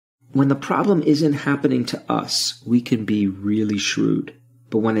when the problem isn't happening to us, we can be really shrewd.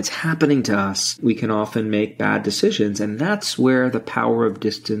 But when it's happening to us, we can often make bad decisions, and that's where the power of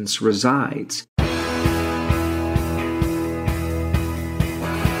distance resides.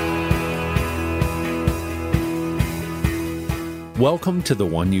 Welcome to The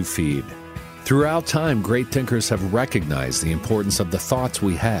One You Feed. Throughout time, great thinkers have recognized the importance of the thoughts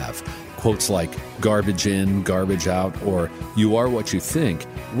we have. Quotes like garbage in, garbage out, or you are what you think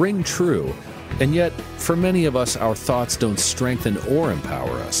ring true. And yet, for many of us, our thoughts don't strengthen or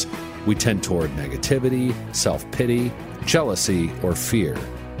empower us. We tend toward negativity, self-pity, jealousy, or fear.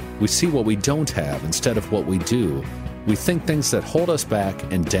 We see what we don't have instead of what we do. We think things that hold us back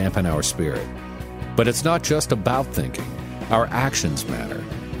and dampen our spirit. But it's not just about thinking. Our actions matter.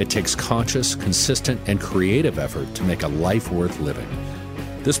 It takes conscious, consistent, and creative effort to make a life worth living.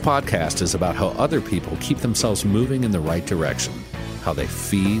 This podcast is about how other people keep themselves moving in the right direction, how they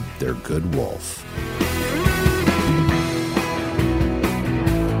feed their good wolf.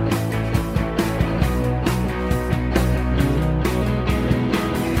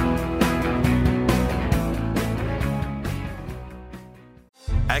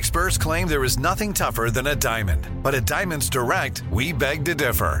 Experts claim there is nothing tougher than a diamond. But at Diamonds Direct, we beg to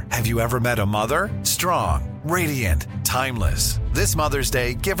differ. Have you ever met a mother? Strong, radiant, timeless. This Mother's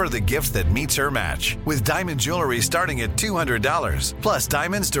Day, give her the gift that meets her match. With diamond jewelry starting at $200. Plus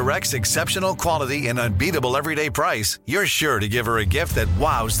Diamonds Direct's exceptional quality and unbeatable everyday price, you're sure to give her a gift that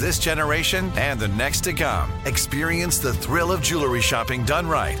wows this generation and the next to come. Experience the thrill of jewelry shopping done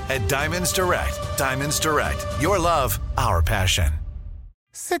right at Diamonds Direct. Diamonds Direct. Your love, our passion.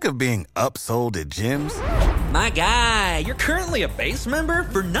 Sick of being upsold at gyms? My guy, you're currently a base member?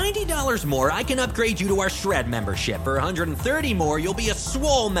 For $90 more, I can upgrade you to our Shred membership. For $130 more, you'll be a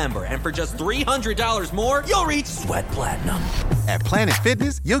Swole member. And for just $300 more, you'll reach Sweat Platinum. At Planet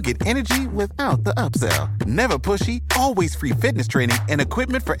Fitness, you'll get energy without the upsell. Never pushy, always free fitness training and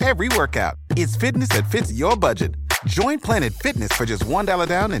equipment for every workout. It's fitness that fits your budget. Join Planet Fitness for just $1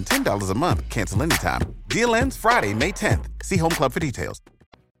 down and $10 a month. Cancel anytime. Deal ends Friday, May 10th. See Home Club for details.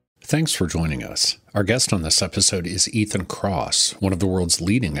 Thanks for joining us. Our guest on this episode is Ethan Kross, one of the world's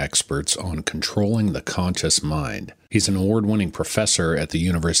leading experts on controlling the conscious mind. He's an award-winning professor at the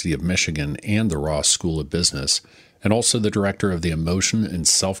University of Michigan and the Ross School of Business, and also the director of the Emotion and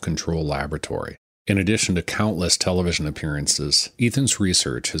Self-Control Laboratory. In addition to countless television appearances, Ethan's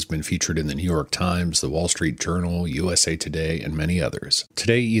research has been featured in the New York Times, the Wall Street Journal, USA Today, and many others.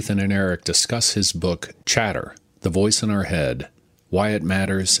 Today, Ethan and Eric discuss his book, Chatter, The Voice in Our Head, Why It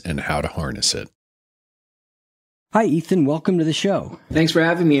Matters, and How to Harness It. Hi, Ethan. Welcome to the show. Thanks for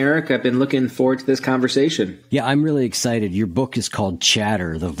having me, Eric. I've been looking forward to this conversation. Yeah, I'm really excited. Your book is called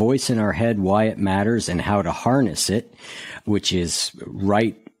Chatter, The Voice in Our Head, Why It Matters, and How to Harness It, which is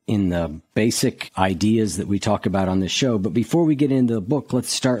right in the basic ideas that we talk about on this show. But before we get into the book,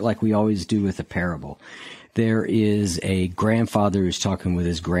 let's start like we always do with a parable. There is a grandfather who's talking with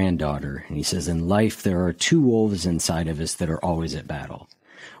his granddaughter, and he says, in life, there are two wolves inside of us that are always at battle.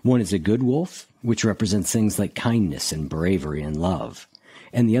 One is a good wolf, which represents things like kindness and bravery and love.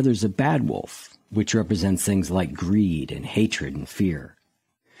 And the other is a bad wolf, which represents things like greed and hatred and fear.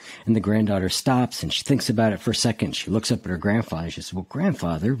 And the granddaughter stops, and she thinks about it for a second. She looks up at her grandfather. She says, well,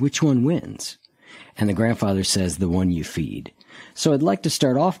 grandfather, which one wins? And the grandfather says, the one you feed. So I'd like to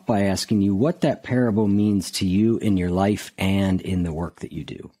start off by asking you what that parable means to you in your life and in the work that you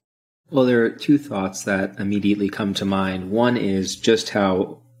do. Well, there are two thoughts that immediately come to mind. One is just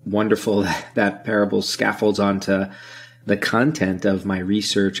how wonderful that parable scaffolds onto the content of my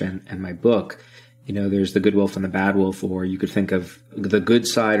research and my book. You know, there's the good wolf and the bad wolf, or you could think of the good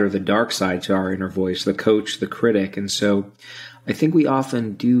side or the dark side to our inner voice, the coach, the critic. And so I think we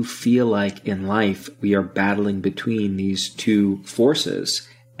often do feel like in life we are battling between these two forces.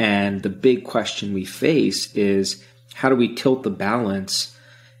 And the big question we face is, how do we tilt the balance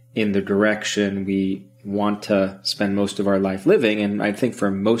in the direction we want to spend most of our life living? And I think for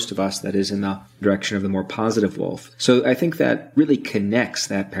most of us, that is in the direction of the more positive wolf. So I think that really connects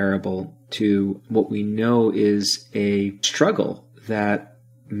that parable to what we know is a struggle that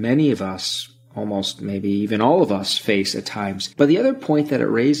many of us, almost maybe even all of us, face at times. But the other point that it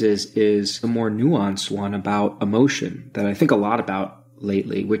raises is a more nuanced one about emotion that I think a lot about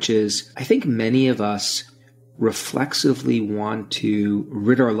lately, which is I think many of us reflexively want to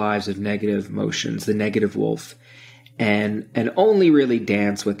rid our lives of negative emotions, the negative wolf, and only really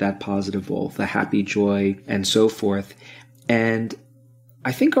dance with that positive wolf, the happy joy, and so forth. And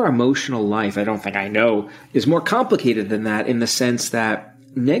I think our emotional life, I don't think I know, is more complicated than that in the sense that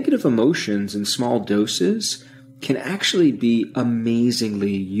negative emotions in small doses can actually be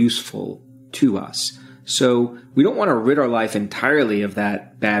amazingly useful to us. So we don't want to rid our life entirely of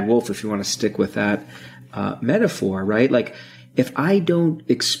that bad wolf, if you want to stick with that metaphor, right? Like, if I don't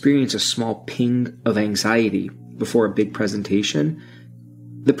experience a small ping of anxiety before a big presentation,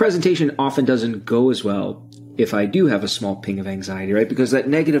 the presentation often doesn't go as well if I do have a small ping of anxiety, right? Because that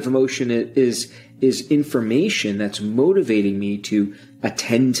negative emotion is information that's motivating me to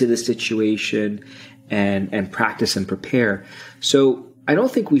attend to the situation and practice and prepare. So I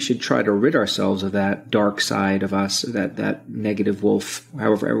don't think we should try to rid ourselves of that dark side of us, that negative wolf,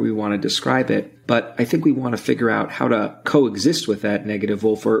 however we want to describe it. But I think we want to figure out how to coexist with that negative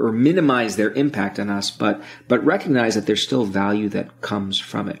wolf or minimize their impact on us, but recognize that there's still value that comes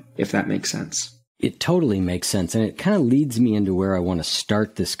from it, if that makes sense. It totally makes sense. And it kind of leads me into where I want to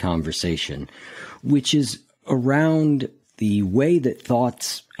start this conversation, which is around the way that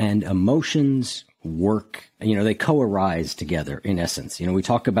thoughts and emotions work. They co-arise together in essence. We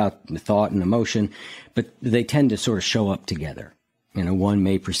talk about the thought and emotion, but they tend to sort of show up together. One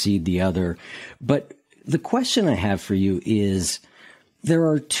may precede the other. But the question I have for you is, there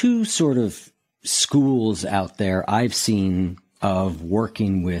are two sort of schools out there I've seen of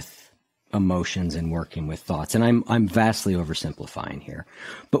working with emotions and working with thoughts. And I'm vastly oversimplifying here.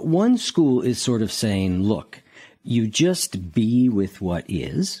 But one school is sort of saying, look, you just be with what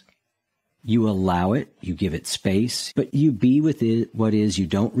is. You allow it, you give it space, but you be with it, what is, you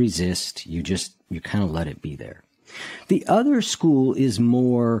don't resist, you kind of let it be there. The other school is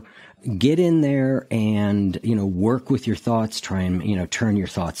more get in there and, work with your thoughts, try and, turn your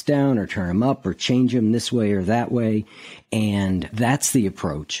thoughts down or turn them up or change them this way or that way. And that's the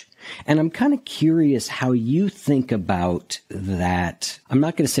approach. And I'm kind of curious how you think about that. I'm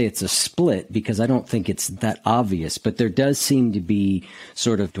not going to say it's a split because I don't think it's that obvious, but there does seem to be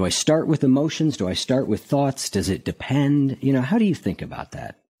sort of, do I start with emotions? Do I start with thoughts? Does it depend? How do you think about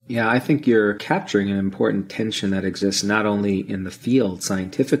that? Yeah, I think you're capturing an important tension that exists not only in the field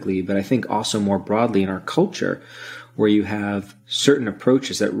scientifically, but I think also more broadly in our culture, where you have certain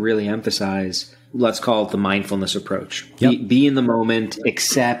approaches that really emphasize, let's call it the mindfulness approach. Yep. Be in the moment,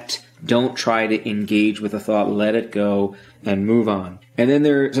 accept, don't try to engage with a thought, let it go, and move on. And then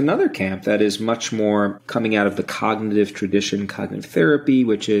there's another camp that is much more coming out of the cognitive tradition, cognitive therapy,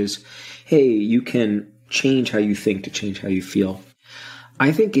 which is, hey, you can change how you think to change how you feel.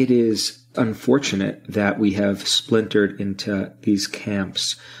 I think it is unfortunate that we have splintered into these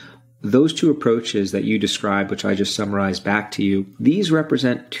camps. Those two approaches that you described, which I just summarized back to you, these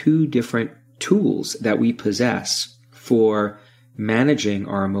represent two different tools that we possess for managing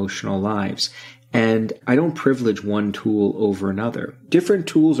our emotional lives. And I don't privilege one tool over another. Different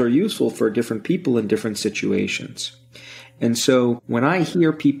tools are useful for different people in different situations. And so when I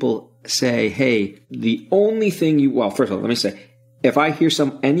hear people say, hey, the only thing first of all, let me say, if I hear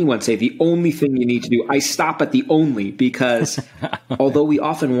anyone say the only thing you need to do, I stop at the only, because although we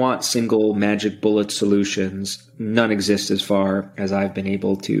often want single magic bullet solutions, none exist as far as I've been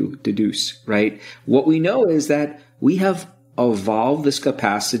able to deduce, right? What we know is that we have evolved this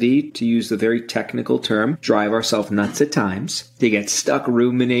capacity, to use the very technical term, drive ourselves nuts at times, to get stuck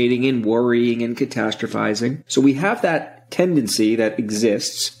ruminating and worrying and catastrophizing. So we have that tendency that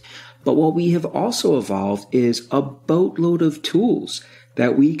exists. But what we have also evolved is a boatload of tools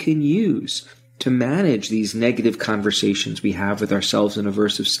that we can use to manage these negative conversations we have with ourselves in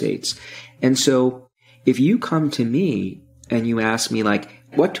aversive states. And so if you come to me and you ask me, like,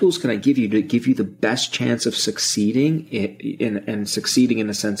 what tools can I give you to give you the best chance of succeeding and succeeding in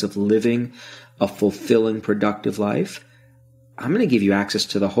the sense of living a fulfilling, productive life, I'm going to give you access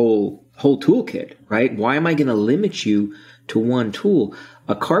to the whole toolkit, right? Why am I going to limit you to one tool?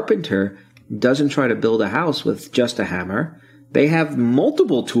 A carpenter doesn't try to build a house with just a hammer. They have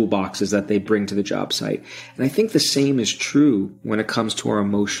multiple toolboxes that they bring to the job site. And I think the same is true when it comes to our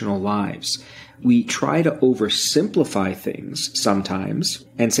emotional lives. We try to oversimplify things sometimes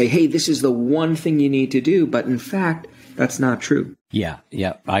and say, hey, this is the one thing you need to do. But in fact, that's not true. Yeah,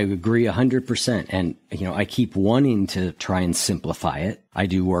 I agree 100%. And, I keep wanting to try and simplify it. I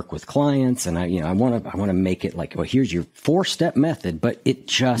do work with clients and I want to make it like, well, here's your 4-step method, but it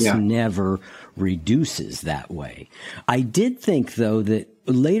just never reduces that way. I did think, though, that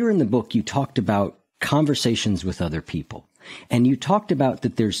later in the book, you talked about conversations with other people. And you talked about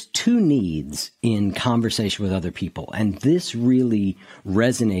that there's two needs in conversation with other people. And this really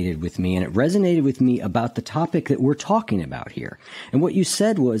resonated with me. And it resonated with me about the topic that we're talking about here. And what you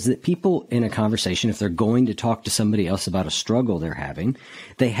said was that people in a conversation, if they're going to talk to somebody else about a struggle they're having,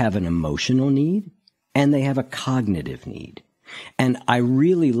 they have an emotional need and they have a cognitive need. And I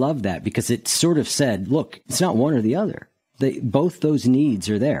really love that because it sort of said, look, it's not one or the other. Both those needs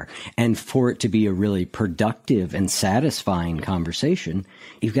are there. And for it to be a really productive and satisfying conversation,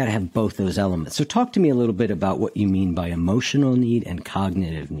 you've got to have both those elements. So talk to me a little bit about what you mean by emotional need and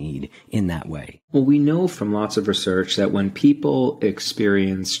cognitive need in that way. Well, we know from lots of research that when people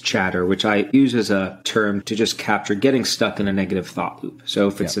experience chatter, which I use as a term to just capture getting stuck in a negative thought loop. So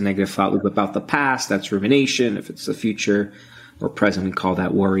if it's a negative thought loop about the past, that's rumination. If it's the future or present, we call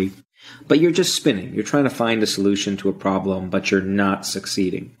that worry. But you're just spinning. You're trying to find a solution to a problem, but you're not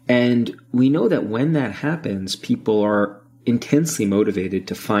succeeding. And we know that when that happens, people are intensely motivated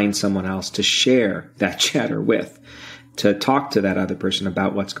to find someone else to share that chatter with, to talk to that other person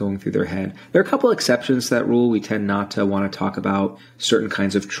about what's going through their head. There are a couple exceptions to that rule. We tend not to want to talk about certain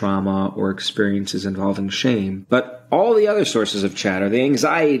kinds of trauma or experiences involving shame. But all the other sources of chatter, the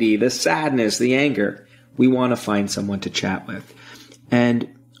anxiety, the sadness, the anger, we want to find someone to chat with.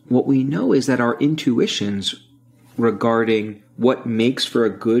 And what we know is that our intuitions regarding what makes for a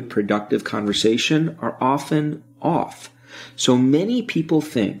good, productive conversation are often off. So many people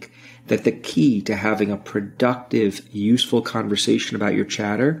think that the key to having a productive, useful conversation about your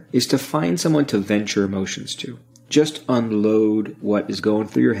chatter is to find someone to vent your emotions to. Just unload what is going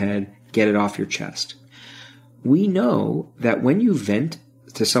through your head, get it off your chest. We know that when you vent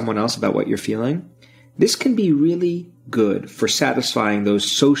to someone else about what you're feeling, this can be really good for satisfying those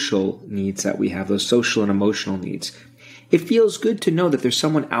social needs that we have, those social and emotional needs. It feels good to know that there's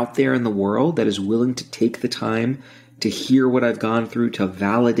someone out there in the world that is willing to take the time to hear what I've gone through, to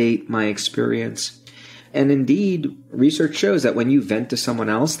validate my experience. And indeed, research shows that when you vent to someone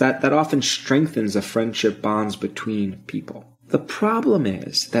else, that often strengthens the friendship bonds between people. The problem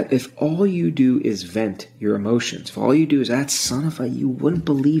is that if all you do is vent your emotions, if all you do is, that son of a, you wouldn't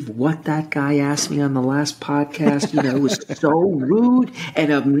believe what that guy asked me on the last podcast. It was so rude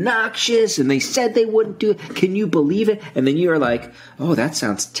and obnoxious, and they said they wouldn't do it. Can you believe it? And then you're like, oh, that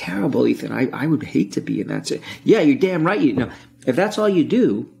sounds terrible, Ethan. I would hate to be in that situation. Yeah, you're damn right. If that's all you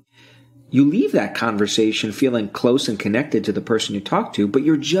do, you leave that conversation feeling close and connected to the person you talk to, but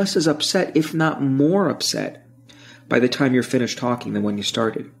you're just as upset, if not more upset, by the time you're finished talking than when you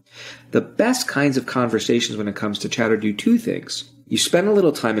started. The best kinds of conversations when it comes to chatter do two things. You spend a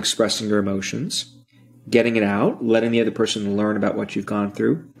little time expressing your emotions, getting it out, letting the other person learn about what you've gone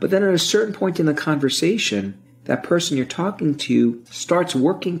through. But then at a certain point in the conversation, that person you're talking to starts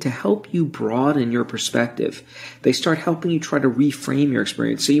working to help you broaden your perspective. They start helping you try to reframe your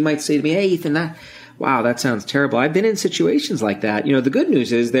experience. So you might say to me, hey, Ethan, wow, that sounds terrible. I've been in situations like that. The good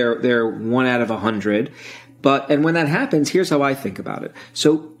news is they're 1 out of 100. And when that happens, here's how I think about it.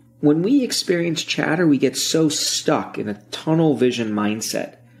 So when we experience chatter, we get so stuck in a tunnel vision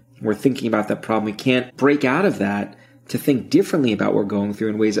mindset. We're thinking about that problem. We can't break out of that to think differently about what we're going through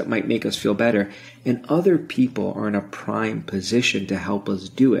in ways that might make us feel better. And other people are in a prime position to help us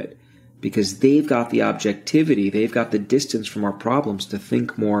do it because they've got the objectivity, they've got the distance from our problems to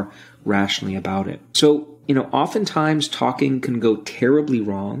think more rationally about it. So, oftentimes talking can go terribly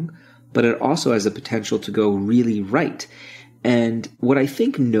wrong, but it also has the potential to go really right. And what I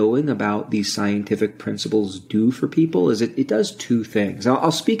think knowing about these scientific principles do for people is it does two things.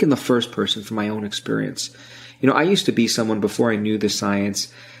 I'll speak in the first person from my own experience. I used to be someone before I knew the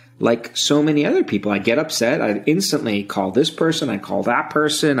science, like so many other people. I get upset. I instantly call this person. I call that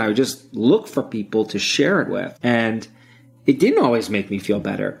person. I would just look for people to share it with. And it didn't always make me feel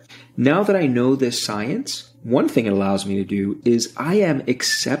better. Now that I know this science, one thing it allows me to do is I am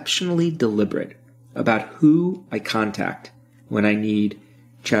exceptionally deliberate about who I contact when I need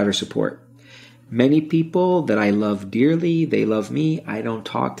chatter support. Many people that I love dearly, they love me. I don't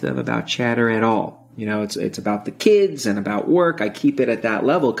talk to them about chatter at all. It's about the kids and about work. I keep it at that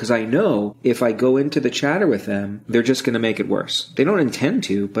level because I know if I go into the chatter with them, they're just going to make it worse. They don't intend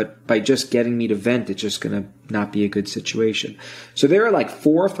to, but by just getting me to vent, it's just going to not be a good situation. So there are like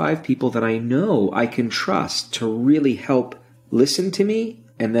 4 or 5 people that I know I can trust to really help listen to me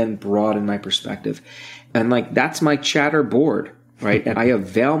and then broaden my perspective. And that's my chatter board, right? And I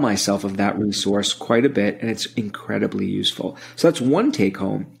avail myself of that resource quite a bit, and it's incredibly useful. So that's one take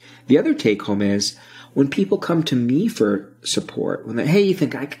home. The other take home is when people come to me for support, when they, hey, Ethan,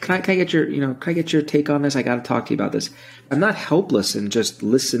 can I get your take on this? I got to talk to you about this. I'm not helpless in just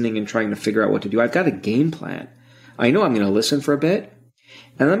listening and trying to figure out what to do. I've got a game plan. I know I'm going to listen for a bit,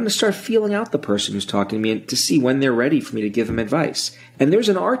 and I'm going to start feeling out the person who's talking to me and to see when they're ready for me to give them advice. And there's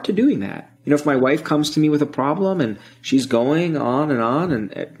an art to doing that. If my wife comes to me with a problem and she's going on,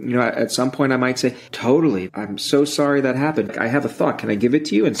 and at some point I might say, totally, I'm so sorry that happened. I have a thought. Can I give it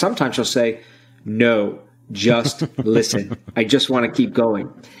to you? And sometimes she'll say, no, just listen. I just want to keep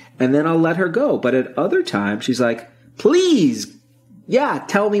going. And then I'll let her go. But at other times, she's like, please, yeah,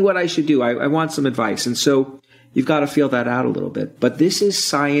 tell me what I should do. I want some advice. And so you've got to feel that out a little bit. But this is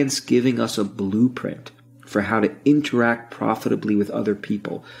science giving us a blueprint for how to interact profitably with other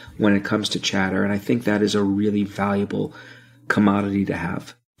people when it comes to chatter. And I think that is a really valuable commodity to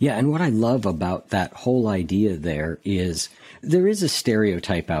have. Yeah, and what I love about that whole idea there is a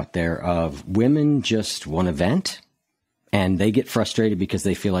stereotype out there of women just want to vent, and they get frustrated because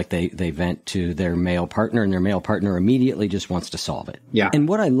they feel like they vent to their male partner, and their male partner immediately just wants to solve it. Yeah. And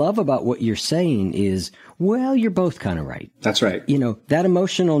what I love about what you're saying is, well, you're both kind of right. That's right. You know, that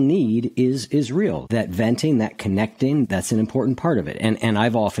emotional need is real. That venting, that connecting, that's an important part of it. And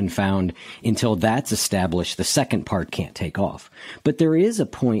I've often found until that's established, the second part can't take off. But there is a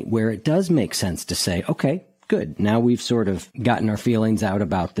point where it does make sense to say, okay, good. Now we've sort of gotten our feelings out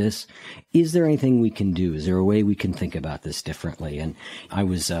about this. Is there anything we can do? Is there a way we can think about this differently? And I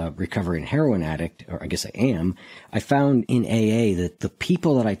was a recovering heroin addict, or I guess I am. I found in AA that the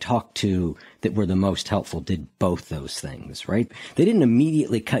people that I talked to that were the most helpful did both those things, right? They didn't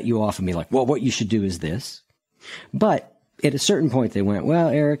immediately cut you off and be like, well, what you should do is this. But at a certain point, they went, well,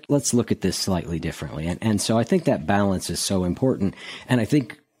 Eric, let's look at this slightly differently. And so I think that balance is so important. And I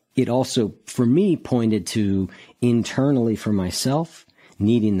think it also, for me, pointed to internally for myself,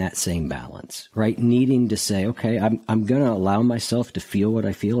 needing that same balance, right? Needing to say, okay, I'm going to allow myself to feel what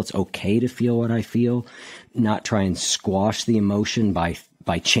I feel. It's okay to feel what I feel, not try and squash the emotion by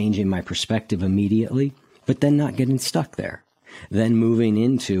changing my perspective immediately, but then not getting stuck there. Then moving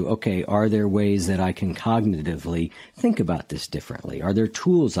into, okay, are there ways that I can cognitively think about this differently? Are there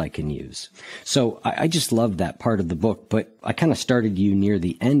tools I can use? So I just love that part of the book, but I kind of started you near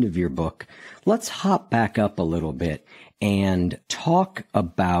the end of your book. Let's hop back up a little bit and talk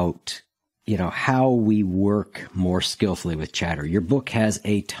about, you know, how we work more skillfully with chatter. Your book has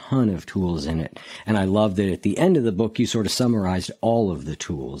a ton of tools in it. And I love that at the end of the book, you sort of summarized all of the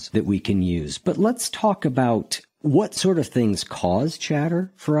tools that we can use. But let's talk about what sort of things cause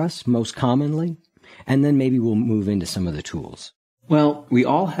chatter for us most commonly, and then maybe we'll move into some of the tools. Well, we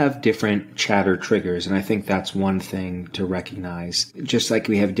all have different chatter triggers, and I think that's one thing to recognize. Just like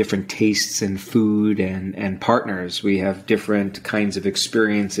we have different tastes in food and partners, we have different kinds of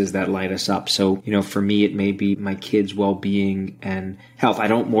experiences that light us up. So, you know, for me, it may be my kids' well-being and health. I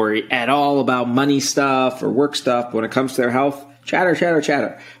don't worry at all about money stuff or work stuff. When it comes to their health, chatter, chatter,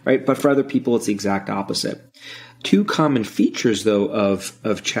 chatter, right? But for other people, it's the exact opposite. Two common features, though,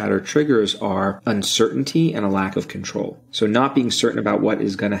 of chatter triggers are uncertainty and a lack of control. So not being certain about what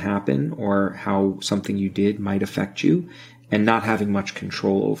is going to happen or how something you did might affect you, and not having much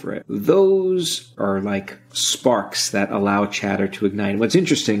control over it. Those are like sparks that allow chatter to ignite. What's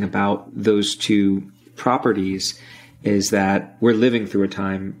interesting about those two properties is that we're living through a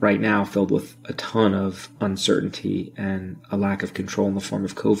time right now filled with a ton of uncertainty and a lack of control in the form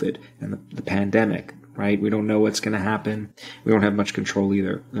of COVID and the pandemic. Right? We don't know what's going to happen. We don't have much control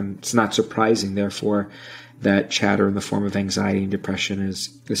either. And it's not surprising, therefore, that chatter in the form of anxiety and depression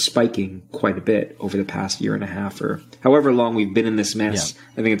is spiking quite a bit over the past year and a half, or however long we've been in this mess. Yeah.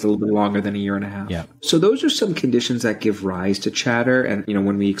 I think it's a little bit longer than a year and a half. Yeah. So those are some conditions that give rise to chatter. And, you know,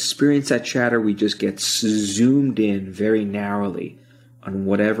 when we experience that chatter, we just get zoomed in very narrowly on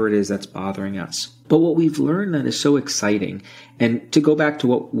whatever it is that's bothering us. But what we've learned that is so exciting, and to go back to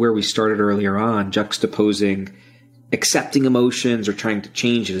where we started earlier on, juxtaposing accepting emotions or trying to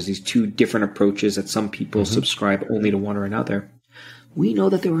change it as these two different approaches that some people subscribe only to one or another, we know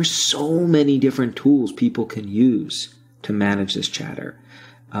that there are so many different tools people can use to manage this chatter.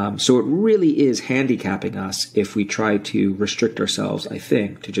 So it really is handicapping us if we try to restrict ourselves, I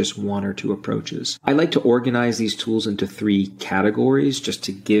think, to just one or two approaches. I like to organize these tools into three categories just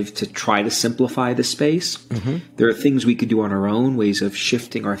to try to simplify the space. There are things we could do on our own, ways of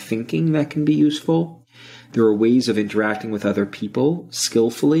shifting our thinking that can be useful. There are ways of interacting with other people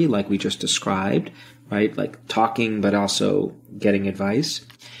skillfully, like we just described, right? Like talking, but also getting advice.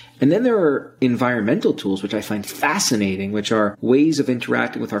 And then there are environmental tools, which I find fascinating, which are ways of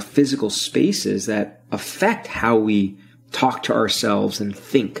interacting with our physical spaces that affect how we talk to ourselves and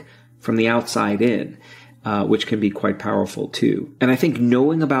think from the outside in, which can be quite powerful too. And I think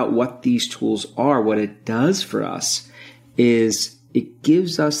knowing about what these tools are, what it does for us, is it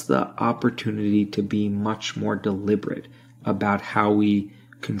gives us the opportunity to be much more deliberate about how we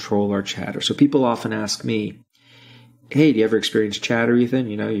control our chatter. So people often ask me, hey, do you ever experience chatter, Ethan?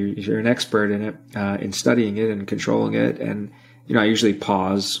 You know, you're an expert in it, in studying it and controlling it. And, you know, I usually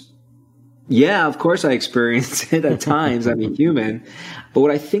pause Yeah, of course I experience it at times. I'm a human. But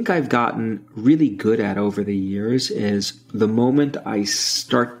what I think I've gotten really good at over the years is the moment I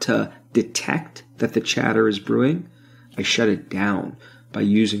start to detect that the chatter is brewing, I shut it down by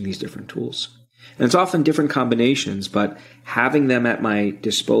using these different tools. And it's often different combinations, but having them at my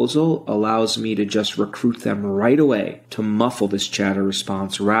disposal allows me to just recruit them right away to muffle this chatter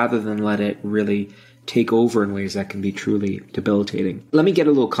response rather than let it really take over in ways that can be truly debilitating. Let me get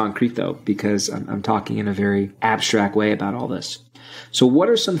a little concrete though, because I'm talking in a very abstract way about all this. So what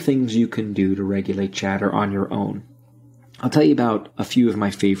are some things you can do to regulate chatter on your own? I'll tell you about a few of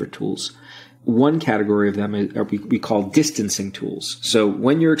my favorite tools. One category of them we call distancing tools. So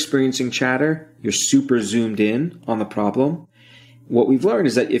when you're experiencing chatter, you're super zoomed in on the problem. What we've learned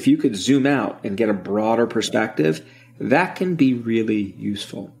is that if you could zoom out and get a broader perspective, that can be really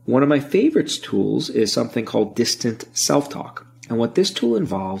useful. One of my favorite tools is something called distant self-talk. And what this tool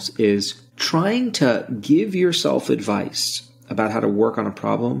involves is trying to give yourself advice about how to work on a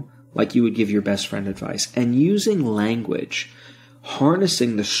problem like you would give your best friend advice, and using language,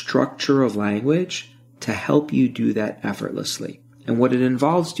 harnessing the structure of language to help you do that effortlessly. And what it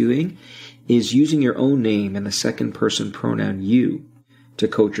involves doing is using your own name and the second person pronoun you to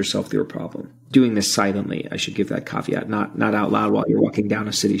coach yourself through a problem. Doing this silently, I should give that caveat, not out loud while you're walking down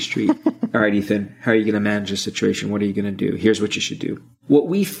a city street. All right, Ethan, how are you going to manage this situation? What are you going to do? Here's what you should do. What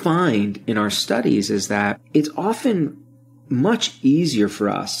we find in our studies is that it's often much easier for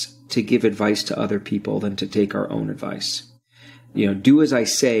us to give advice to other people than to take our own advice. Do as I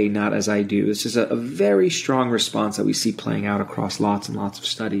say, not as I do. This is a very strong response that we see playing out across lots and lots of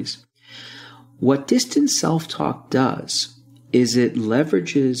studies. What distant self-talk does is it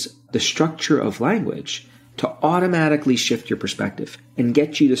leverages the structure of language to automatically shift your perspective and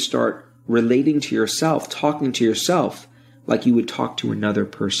get you to start relating to yourself, talking to yourself like you would talk to another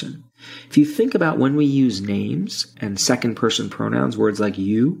person. If you think about when we use names and second person pronouns, words like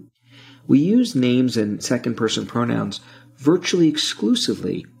you, we use names and second person pronouns virtually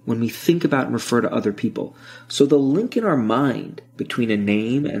exclusively when we think about and refer to other people. So the link in our mind between a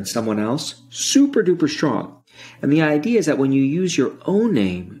name and someone else, super duper strong. And the idea is that when you use your own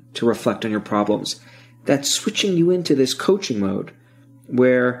name to reflect on your problems, that's switching you into this coaching mode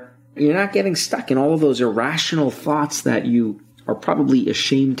where you're not getting stuck in all of those irrational thoughts that you are probably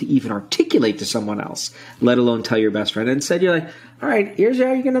ashamed to even articulate to someone else, let alone tell your best friend. And instead, you're like, all right, here's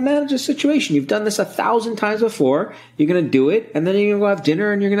how you're going to manage a situation. You've done this 1,000 times before. You're going to do it, and then you're going to go have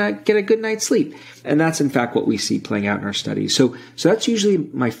dinner, and you're going to get a good night's sleep. And that's, in fact, what we see playing out in our studies. So that's usually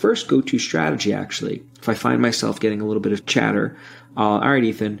my first go-to strategy, actually. If I find myself getting a little bit of chatter, all right,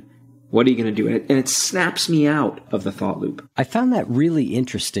 Ethan, what are you going to do? And it snaps me out of the thought loop. I found that really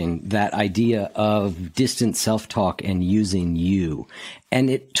interesting, that idea of distant self-talk and using you. And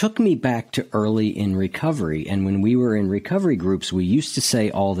it took me back to early in recovery. And when we were in recovery groups, we used to say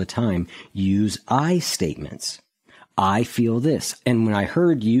all the time, use I statements. I feel this. And when I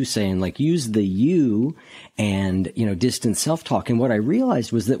heard you saying, like, use the you and, distant self-talk, and what I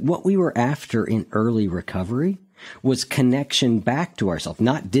realized was that what we were after in early recovery was connection back to ourselves,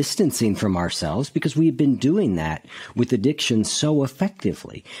 not distancing from ourselves, because we had been doing that with addiction so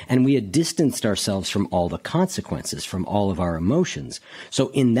effectively. And we had distanced ourselves from all the consequences, from all of our emotions. So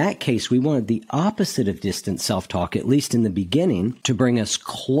in that case, we wanted the opposite of distant self-talk, at least in the beginning, to bring us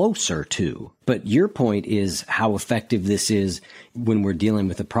closer to. But your point is how effective this is when we're dealing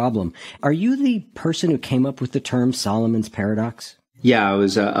with a problem. Are you the person who came up with the term Solomon's paradox? Yeah, it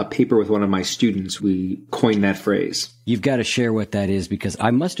was a paper with one of my students. We coined that phrase. You've got to share what that is, because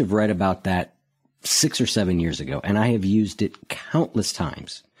I must have read about that 6 or 7 years ago, and I have used it countless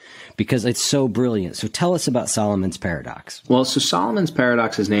times because it's so brilliant. So tell us about Solomon's paradox. Well, so Solomon's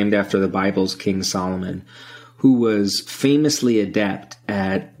paradox is named after the Bible's King Solomon, who was famously adept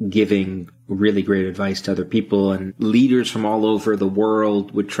at giving really great advice to other people, and leaders from all over the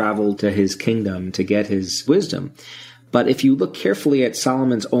world would travel to his kingdom to get his wisdom. But if you look carefully at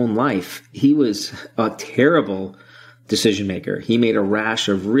Solomon's own life, he was a terrible decision maker. He made a rash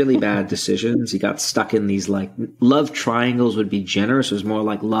of really bad decisions. He got stuck in these, like, love triangles would be generous. It was more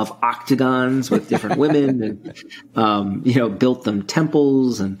like love octagons with different women, and, built them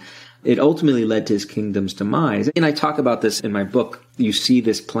temples, and it ultimately led to his kingdom's demise. And I talk about this in my book. You see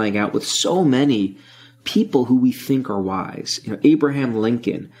this playing out with so many people who we think are wise. Abraham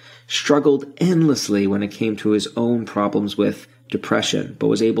Lincoln struggled endlessly when it came to his own problems with depression, but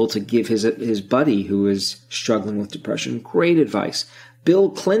was able to give his buddy who was struggling with depression great advice. Bill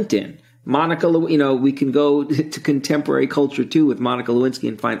Clinton, Monica, we can go to contemporary culture too with Monica Lewinsky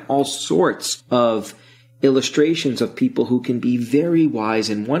and find all sorts of illustrations of people who can be very wise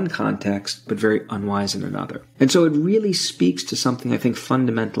in one context, but very unwise in another. And so it really speaks to something I think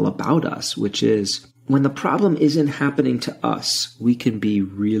fundamental about us, which is when the problem isn't happening to us, we can be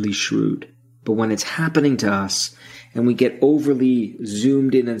really shrewd. But when it's happening to us and we get overly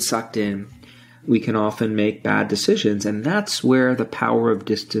zoomed in and sucked in, we can often make bad decisions. And that's where the power of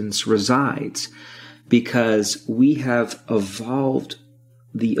distance resides, because we have evolved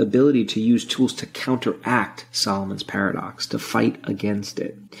the ability to use tools to counteract Solomon's paradox, to fight against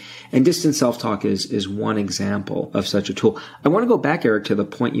it. And distant self-talk is one example of such a tool. I want to go back, Eric, to the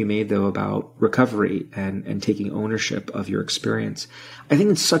point you made, though, about recovery and taking ownership of your experience. I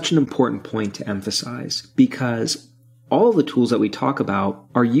think it's such an important point to emphasize, because all of the tools that we talk about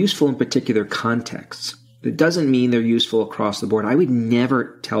are useful in particular contexts. It doesn't mean they're useful across the board. I would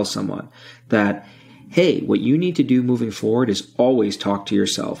never tell someone that, hey, what you need to do moving forward is always talk to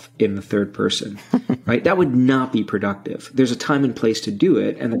yourself in the third person, right? That would not be productive. There's a time and place to do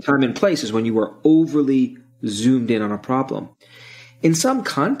it, and the time and place is when you are overly zoomed in on a problem. In some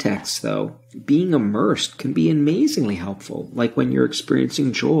contexts, though, being immersed can be amazingly helpful, like when you're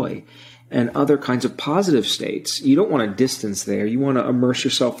experiencing joy and other kinds of positive states. You don't want to distance there. You want to immerse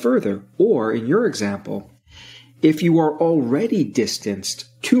yourself further. Or, in your example, if you are already distanced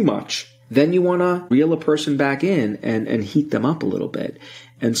too much, then you want to reel a person back in and heat them up a little bit.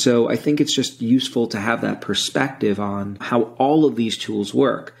 And so I think it's just useful to have that perspective on how all of these tools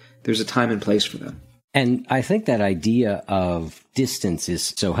work. There's a time and place for them. And I think that idea of distance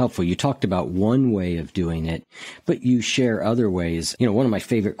is so helpful. You talked about one way of doing it, but you share other ways. You know, one of my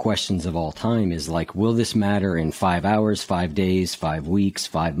favorite questions of all time is like, will this matter in 5 hours, 5 days, 5 weeks,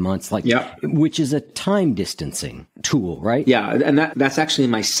 5 months? Like, yep. Which is a time distancing tool, right? Yeah. And that's actually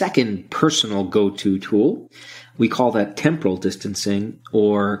my second personal go-to tool. We call that temporal distancing,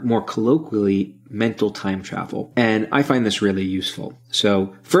 or more colloquially, mental time travel. And I find this really useful.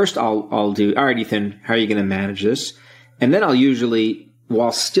 So first I'll do, all right, Ethan, how are you going to manage this? And then I'll usually,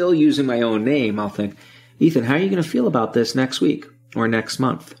 while still using my own name, I'll think, Ethan, how are you going to feel about this next week or next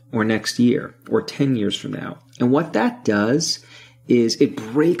month or next year or 10 years from now? And what that does is it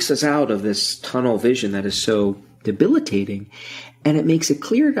breaks us out of this tunnel vision that is so debilitating. And it makes it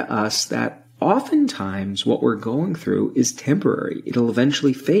clear to us that oftentimes what we're going through is temporary. It'll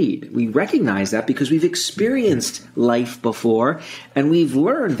eventually fade. We recognize that because we've experienced life before, and we've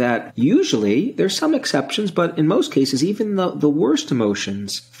learned that usually there's some exceptions, but in most cases, even the worst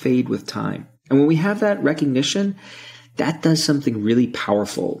emotions fade with time. And when we have that recognition, that does something really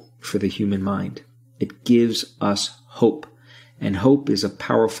powerful for the human mind. It gives us hope, and hope is a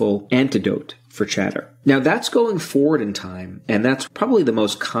powerful antidote for chatter. Now, that's going forward in time, and that's probably the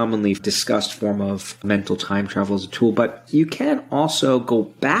most commonly discussed form of mental time travel as a tool, but you can also go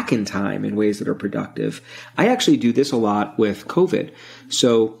back in time in ways that are productive. I actually do this a lot with COVID.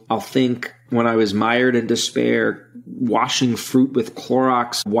 So I'll think when I was mired in despair, washing fruit with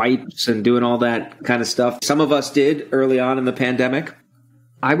Clorox wipes and doing all that kind of stuff. Some of us did early on in the pandemic.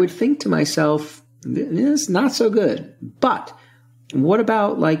 I would think to myself, this is not so good, but what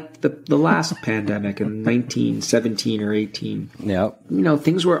about like the last pandemic in 1917 or 18? Yep. You know,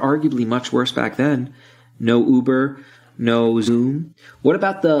 things were arguably much worse back then. No Uber, no Zoom. What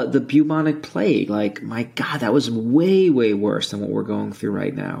about the bubonic plague? Like, my God, that was way, way worse than what we're going through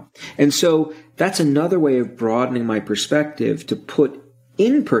right now. And so that's another way of broadening my perspective, to put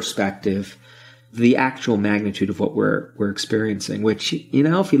in perspective the actual magnitude of what we're experiencing, which, you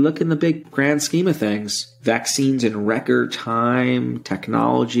know, if you look in the big grand scheme of things, vaccines in record time,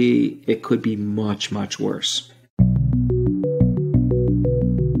 technology, it could be much, much worse.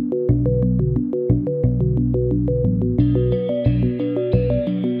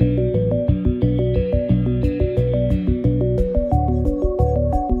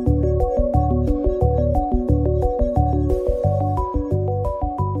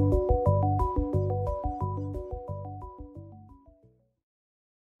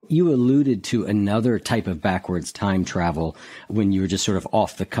 You alluded to another type of backwards time travel when you were just sort of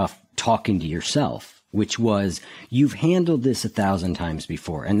off the cuff talking to yourself, which was, you've handled this 1,000 times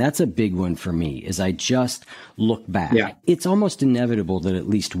before. And that's a big one for me, is I just look back. Yeah. It's almost inevitable that at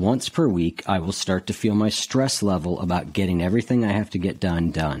least once per week, I will start to feel my stress level about getting everything I have to get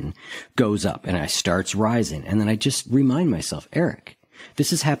done goes up, and it starts rising. And then I just remind myself, Eric,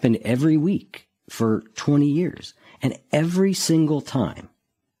 this has happened every week for 20 years. And every single time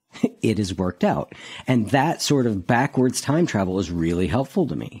it has worked out. And that sort of backwards time travel is really helpful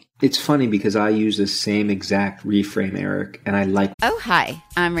to me. It's funny because I use the same exact reframe, Eric, and I like... Oh, hi,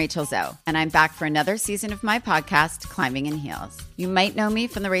 I'm Rachel Zoe, and I'm back for another season of my podcast, Climbing in Heels. You might know me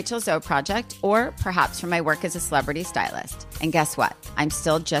from the Rachel Zoe Project, or perhaps from my work as a celebrity stylist. And guess what? I'm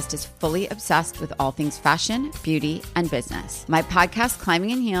still just as fully obsessed with all things fashion, beauty, and business. My podcast,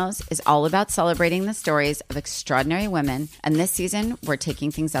 Climbing in Heels, is all about celebrating the stories of extraordinary women, and this season, we're taking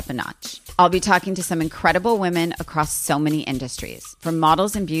things up a notch. I'll be talking to some incredible women across so many industries, from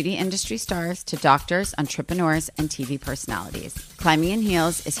models and beauty industry stars to doctors, entrepreneurs, and TV personalities. Climbing in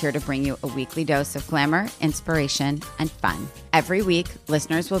Heels is here to bring you a weekly dose of glamour, inspiration, and fun. Every week,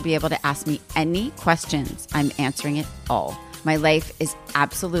 listeners will be able to ask me any questions. I'm answering it all. My life is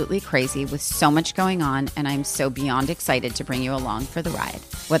absolutely crazy with so much going on, and I'm so beyond excited to bring you along for the ride.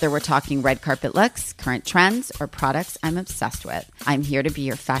 Whether we're talking red carpet looks, current trends, or products I'm obsessed with, I'm here to be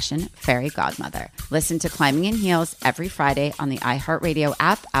your fashion fairy godmother. Listen to Climbing in Heels every Friday on the iHeartRadio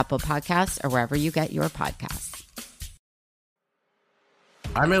app, Apple Podcasts, or wherever you get your podcasts.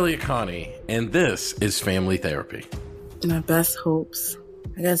 I'm Elliot Connie, and this is Family Therapy. My best hopes,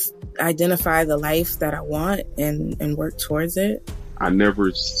 I guess, identify the life that I want and work towards it. I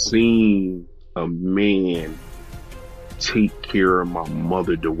never seen a man take care of my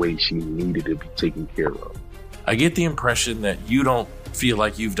mother the way she needed to be taken care of. I get the impression that you don't feel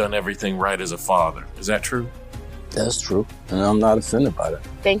like you've done everything right as a father. Is that true? That's true, and I'm not offended by that.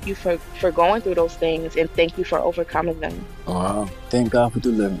 Thank you for going through those things, and thank you for overcoming them. Thank God for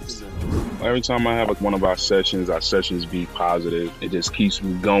deliverance. Every time I have one of our sessions be positive. It just keeps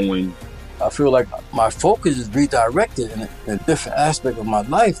me going. I feel like my focus is redirected in a different aspect of my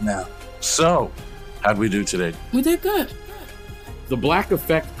life now. So, how'd we do today? We did good. The Black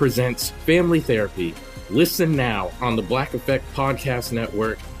Effect presents Family Therapy. Listen now on the Black Effect Podcast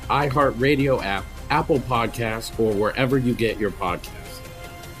Network, iHeartRadio app, Apple Podcasts, or wherever you get your podcasts.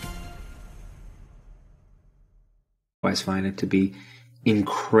 I always find it to be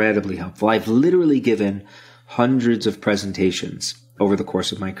incredibly helpful. I've literally given hundreds of presentations over the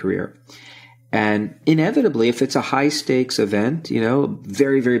course of my career. And inevitably, if it's a high stakes event,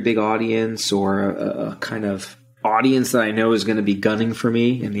 very, very big audience or a kind of audience that I know is going to be gunning for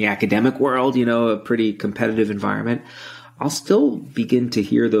me in the academic world, a pretty competitive environment, I'll still begin to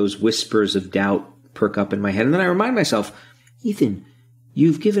hear those whispers of doubt perk up in my head. And then I remind myself, Ethan,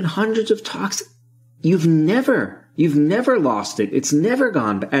 you've given hundreds of talks. You've never lost it. It's never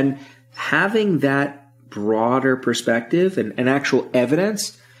gone. And having that broader perspective and actual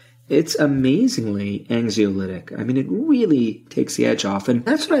evidence, it's amazingly anxiolytic. I mean, it really takes the edge off. And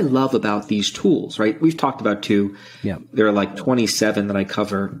that's what I love about these tools, right? We've talked about two. Yeah. There are like 27 that I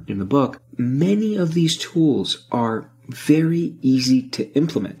cover in the book. Many of these tools are very easy to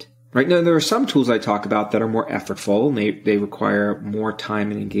implement. Right now, there are some tools I talk about that are more effortful and they require more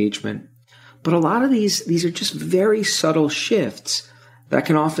time and engagement. But a lot of these are just very subtle shifts that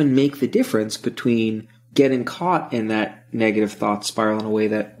can often make the difference between getting caught in that negative thought spiral in a way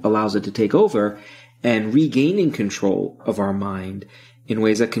that allows it to take over and regaining control of our mind in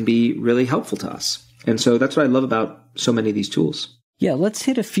ways that can be really helpful to us. And so that's what I love about so many of these tools. Yeah, let's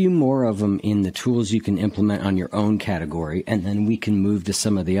hit a few more of them in the tools you can implement on your own category, and then we can move to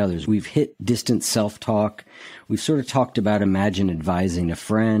some of the others. We've hit distant self-talk. We've sort of talked about imagine advising a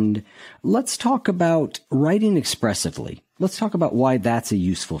friend. Let's talk about writing expressively. Let's talk about why that's a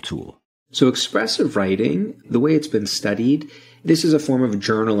useful tool. So expressive writing, the way it's been studied, this is a form of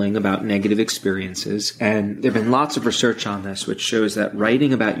journaling about negative experiences, and there have been lots of research on this which shows that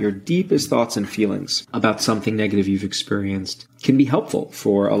writing about your deepest thoughts and feelings about something negative you've experienced can be helpful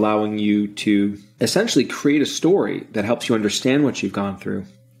for allowing you to essentially create a story that helps you understand what you've gone through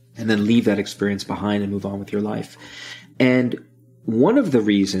and then leave that experience behind and move on with your life. And one of the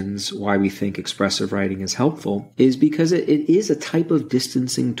reasons why we think expressive writing is helpful is because it is a type of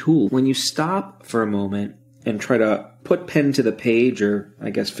distancing tool. When you stop for a moment and try to put pen to the page, or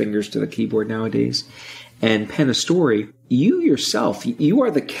I guess fingers to the keyboard nowadays, and pen a story, you yourself, you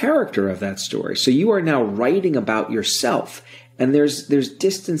are the character of that story. So you are now writing about yourself. And there's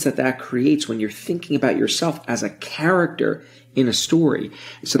distance that creates when you're thinking about yourself as a character in a story.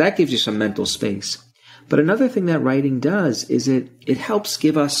 So that gives you some mental space. But another thing that writing does is it helps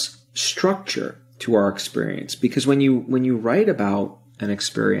give us structure to our experience. Because when you write about an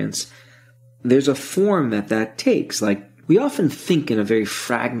experience, there's a form that takes. Like, we often think in a very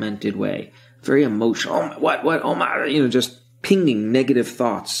fragmented way, very emotional. Oh my, just pinging negative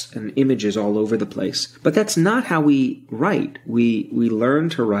thoughts and images all over the place. But that's not how we write. We learn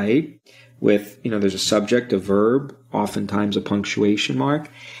to write with, there's a subject, a verb, oftentimes a punctuation mark.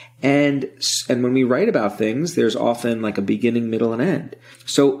 And when we write about things, there's often like a beginning, middle, and end.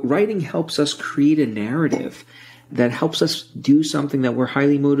 So writing helps us create a narrative that helps us do something that we're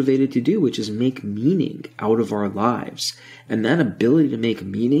highly motivated to do, which is make meaning out of our lives. And that ability to make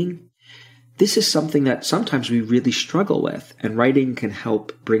meaning, this is something that sometimes we really struggle with. And writing can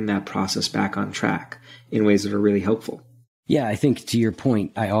help bring that process back on track in ways that are really helpful. Yeah, I think to your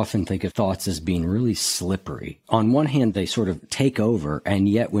point, I often think of thoughts as being really slippery. On one hand, they sort of take over, and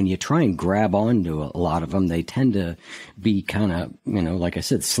yet when you try and grab onto a lot of them, they tend to be kind of, like I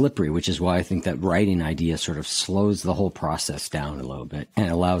said, slippery, which is why I think that writing idea sort of slows the whole process down a little bit and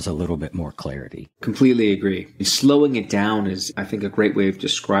allows a little bit more clarity. Completely agree. Slowing it down is, I think, a great way of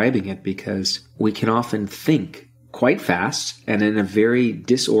describing it, because we can often think quite fast and in a very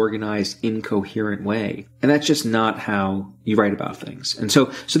disorganized, incoherent way. And that's just not how you write about things. And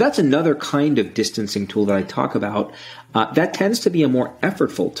so that's another kind of distancing tool that I talk about. That tends to be a more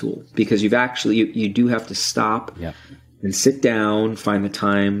effortful tool, because you do have to stop and sit down, find the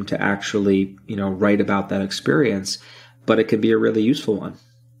time to actually, write about that experience. But it can be a really useful one.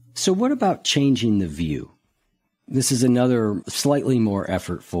 So what about changing the view? This is another slightly more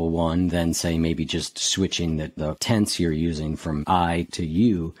effortful one than, say, maybe just switching the tense you're using from I to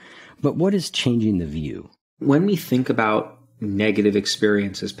you. But what is changing the view? When we think about negative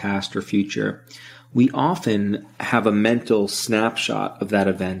experiences, past or future, we often have a mental snapshot of that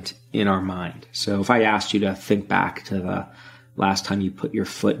event in our mind. So if I asked you to think back to the last time you put your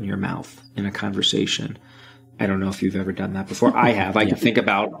foot in your mouth in a conversation, I don't know if you've ever done that before. I have. I can think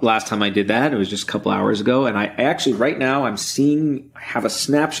about last time I did that. It was just a couple hours ago. And I actually, right now, I have a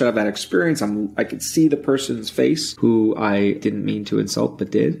snapshot of that experience. I could see the person's face who I didn't mean to insult,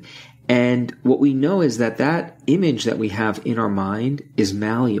 but did. And what we know is that image that we have in our mind is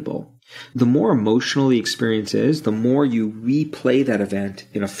malleable. The more emotional the experience is, the more you replay that event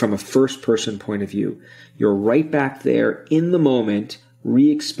from a first-person point of view. You're right back there in the moment,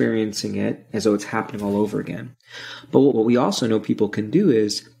 re-experiencing it as though it's happening all over again. But what we also know people can do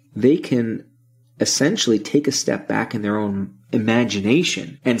is they can essentially take a step back in their own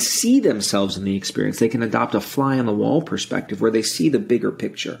imagination and see themselves in the experience. They can adopt a fly-on-the-wall perspective where they see the bigger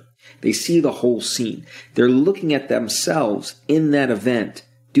picture. They see the whole scene. They're looking at themselves in that event,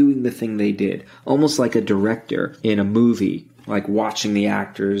 doing the thing they did, almost like a director in a movie, like watching the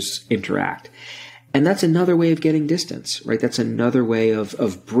actors interact. And that's another way of getting distance, right? That's another way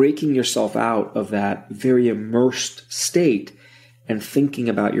of breaking yourself out of that very immersed state and thinking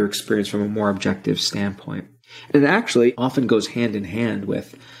about your experience from a more objective standpoint. And it actually often goes hand in hand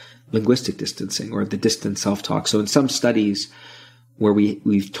with linguistic distancing or the distant self-talk. So in some studies where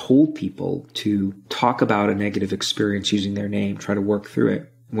we've told people to talk about a negative experience using their name, try to work through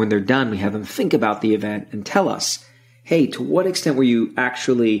it. When they're done, we have them think about the event and tell us, hey, to what extent were you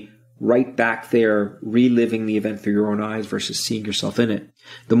actually right back there, reliving the event through your own eyes versus seeing yourself in it?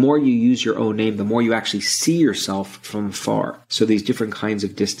 The more you use your own name, the more you actually see yourself from afar. So these different kinds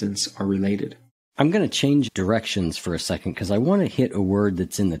of distance are related. I'm going to change directions for a second because I want to hit a word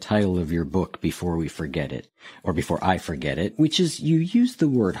that's in the title of your book before we forget it, or before I forget it, which is you use the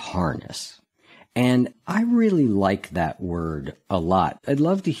word harness. And I really like that word a lot. I'd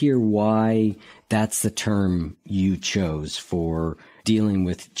love to hear why that's the term you chose for dealing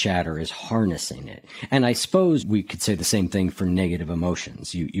with chatter, is harnessing it. And I suppose we could say the same thing for negative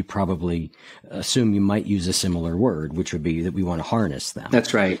emotions. You probably assume you might use a similar word, which would be that we want to harness them.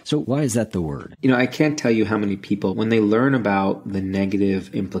 That's right. So why is that the word? I can't tell you how many people, when they learn about the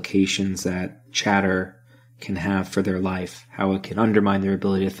negative implications that chatter can have for their life, how it can undermine their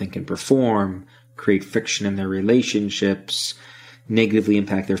ability to think and perform, create friction in their relationships, negatively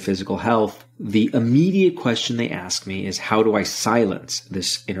impact their physical health, the immediate question they ask me is, how do I silence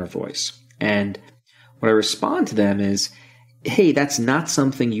this inner voice? And what I respond to them is, hey, that's not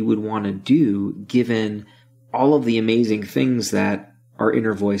something you would want to do given all of the amazing things that our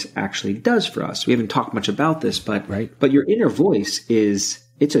inner voice actually does for us. We haven't talked much about this, but your inner voice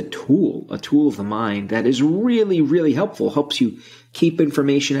it's a tool of the mind that is really, really helpful. Helps you keep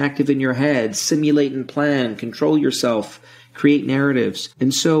information active in your head, simulate and plan, control yourself, create narratives.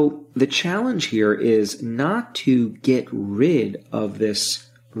 And so the challenge here is not to get rid of this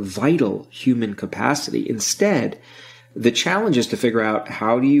vital human capacity. Instead, the challenge is to figure out,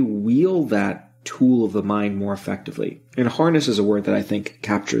 how do you wield that tool of the mind more effectively? And harness is a word that I think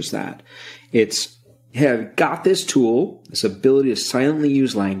captures that. It's, hey, I've got this tool, this ability to silently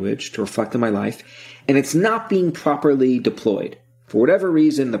use language to reflect on my life, and it's not being properly deployed. For whatever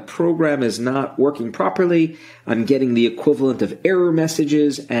reason, the program is not working properly. I'm getting the equivalent of error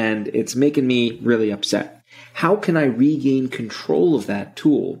messages, and it's making me really upset. How can I regain control of that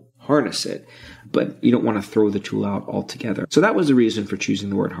tool harness it, but you don't want to throw the tool out altogether. So that was the reason for choosing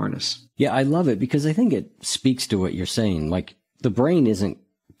the word harness. Yeah, I love it because I think it speaks to what you're saying. Like, the brain isn't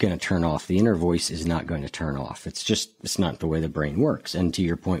going to turn off. The inner voice is not going to turn off. It's not the way the brain works. And to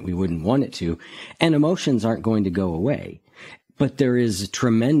your point, we wouldn't want it to. And emotions aren't going to go away. But there is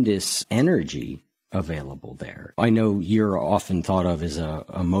tremendous energy available there. I know you're often thought of as a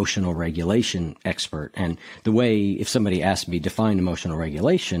emotional regulation expert. And the way, if somebody asked me to define emotional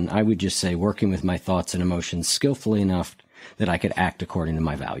regulation, I would just say working with my thoughts and emotions skillfully enough that I could act according to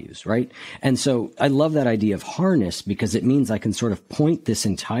my values, right? And so I love that idea of harness because it means I can sort of point this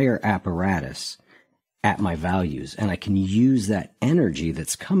entire apparatus at my values, and I can use that energy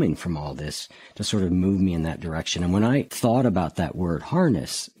that's coming from all this to sort of move me in that direction. And when I thought about that word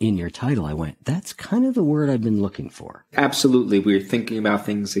harness in your title, I went, that's kind of the word I've been looking for. Absolutely. We're thinking about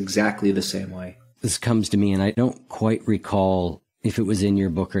things exactly the same way. This comes to me, and I don't quite recall if it was in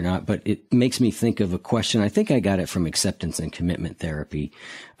your book or not, but it makes me think of a question. I think I got it from acceptance and commitment therapy,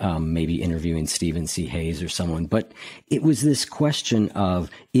 maybe interviewing Stephen C. Hayes or someone. But it was this question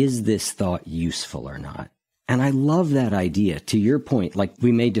of, is this thought useful or not? And I love that idea. To your point, like,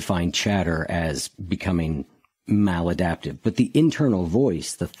 we may define chatter as becoming maladaptive, but the internal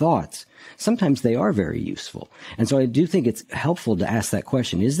voice, the thoughts, sometimes they are very useful. And so I do think it's helpful to ask that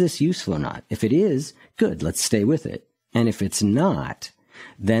question, is this useful or not? If it is, good, let's stay with it. And if it's not,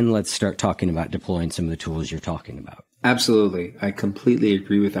 then let's start talking about deploying some of the tools you're talking about. Absolutely. I completely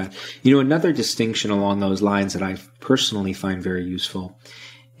agree with that. You know, another distinction along those lines that I personally find very useful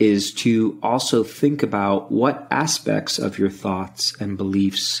is to also think about what aspects of your thoughts and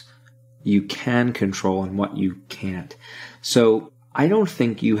beliefs you can control and what you can't. So I don't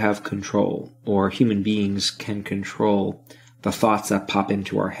think you have control, or human beings can control, the thoughts that pop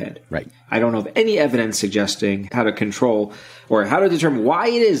into our head. Right. I don't know of any evidence suggesting how to control or how to determine why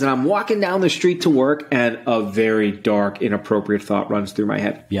it is that I'm walking down the street to work and a very dark, inappropriate thought runs through my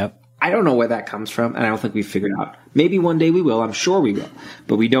head. Yep. I don't know where that comes from, and I don't think we've figured out. Maybe one day we will. I'm sure we will,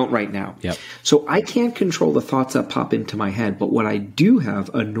 but we don't right now. Yep. So I can't control the thoughts that pop into my head, but what I do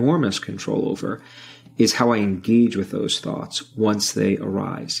have enormous control over is how I engage with those thoughts once they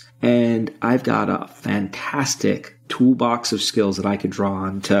arise. And I've got a fantastic toolbox of skills that I could draw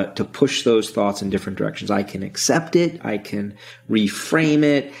on to push those thoughts in different directions. I can accept it. I can reframe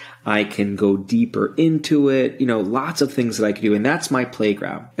it. I can go deeper into it. You know, lots of things that I can do. And that's my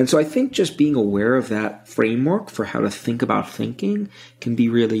playground. And so I think just being aware of that framework for how to think about thinking can be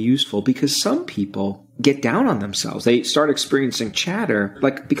really useful, because some people get down on themselves. They start experiencing chatter,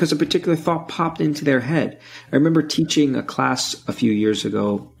 like because a particular thought popped into their head. I remember teaching a class a few years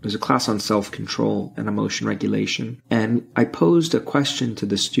ago. It was a class on self-control and emotion regulation. And I posed a question to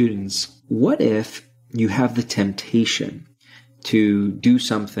the students. What if you have the temptation to do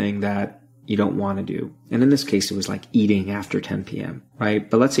something that you don't want to do? And in this case, it was like eating after 10 p.m., right?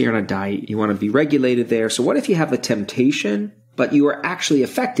 But let's say you're on a diet. You want to be regulated there. So what if you have the temptation, but you are actually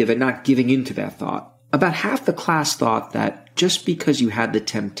effective at not giving into that thought? About half the class thought that just because you had the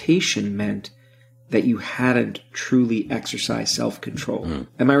temptation meant that you hadn't truly exercised self-control.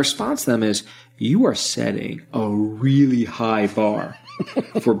 And my response to them is, you are setting a really high bar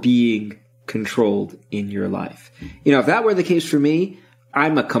for being controlled in your life. You know, if that were the case for me,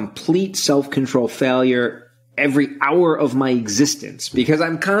 I'm a complete self-control failure every hour of my existence, because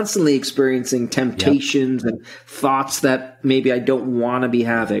I'm constantly experiencing temptations and thoughts that maybe I don't want to be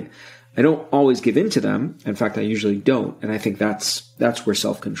having. I don't always give in to them. In fact, I usually don't. And I think that's where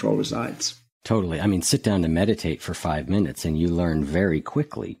self-control resides. Totally. I mean, sit down to meditate for 5 minutes and you learn very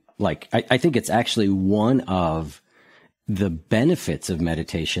quickly. Like, I think it's actually one of the benefits of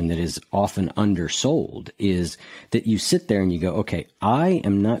meditation that is often undersold is that you sit there and you go, okay, I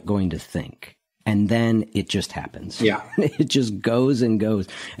am not going to think. And then it just happens. Yeah. It just goes and goes.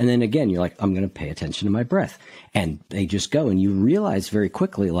 And then again, you're like, I'm going to pay attention to my breath. And they just go. And you realize very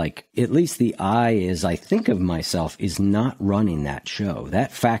quickly, like, at least the I, as I think of myself, is not running that show.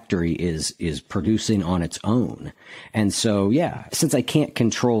 That factory is producing on its own. And so, yeah, since I can't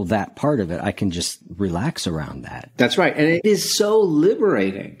control that part of it, I can just relax around that. That's right. And it is so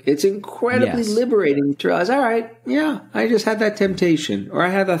liberating. It's incredibly liberating to realize, all right, yeah, I just had that temptation, or I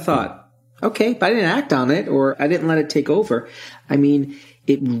had that thought. Okay, but I didn't act on it, or I didn't let it take over. I mean,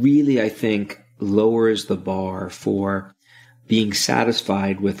 it really, I think, lowers the bar for being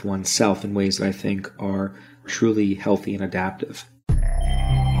satisfied with oneself in ways that I think are truly healthy and adaptive.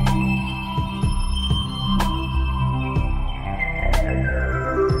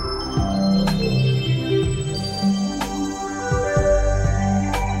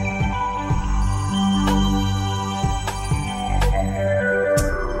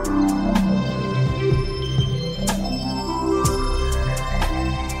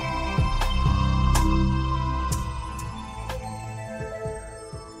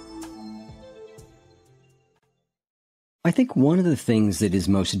 I think one of the things that is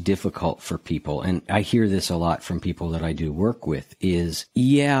most difficult for people, and I hear this a lot from people that I do work with, is,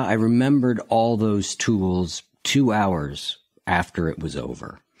 yeah, I remembered all those tools 2 hours after it was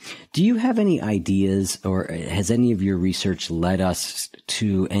over. Do you have any ideas, or has any of your research led us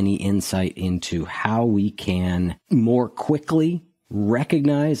to any insight into how we can more quickly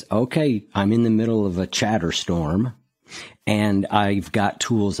recognize, okay, I'm in the middle of a chatter storm and I've got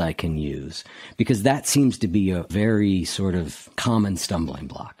tools I can use? Because that seems to be a very sort of common stumbling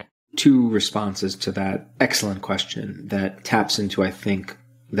block. Two responses to that excellent question that taps into, I think,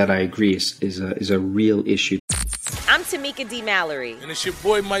 that I agree is a real issue. I'm Tamika D. Mallory. And it's your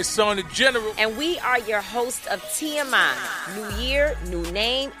boy, my son, the General. And we are your hosts of TMI. New year, new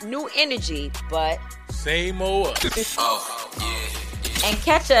name, new energy, but same old us. Oh, yeah. And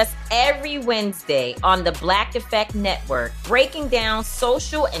catch us every Wednesday on the Black Effect Network, breaking down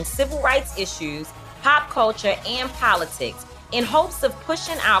social and civil rights issues, pop culture, and politics in hopes of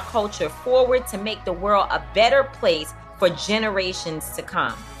pushing our culture forward to make the world a better place for generations to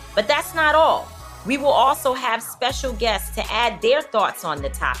come. But that's not all. We will also have special guests to add their thoughts on the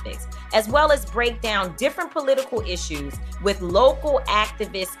topics, as well as break down different political issues with local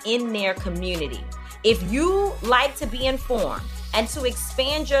activists in their community. If you like to be informed and to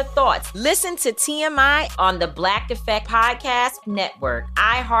expand your thoughts, listen to TMI on the Black Effect Podcast Network,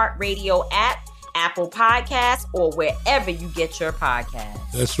 iHeartRadio app, Apple Podcasts, or wherever you get your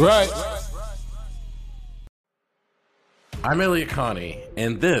podcasts. That's right. I'm Elliot Connie,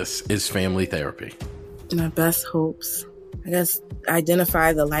 and this is Family Therapy. My best hopes, I guess,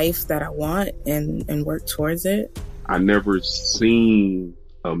 identify the life that I want and work towards it. I never seen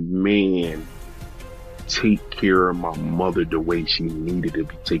a man take care of my mother the way she needed to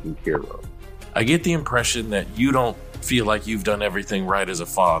be taken care of. I get the impression that you don't feel like you've done everything right as a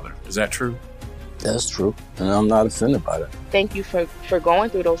father. Is that true? That's true, and I'm not offended by that. Thank you for going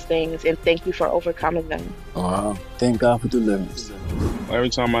through those things, and thank you for overcoming them. Thank God for deliverance.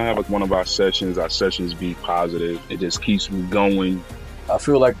 Every time I have one of our sessions be positive. It just keeps me going. I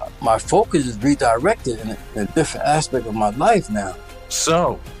feel like my focus is redirected in a different aspect of my life now.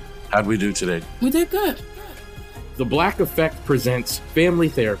 So, how'd we do today? We did good. The Black Effect presents Family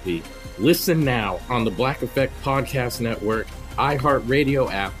Therapy. Listen now on the Black Effect Podcast Network,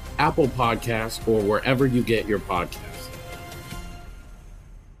 iHeartRadio app, Apple Podcasts, or wherever you get your podcasts.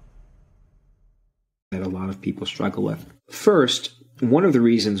 That a lot of people struggle with. First, one of the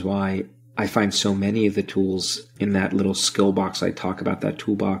reasons why I find so many of the tools in that little skill box I talk about, that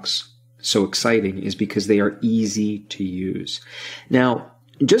toolbox, so exciting is because they are easy to use. Now,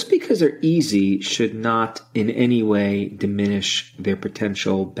 just because they're easy should not in any way diminish their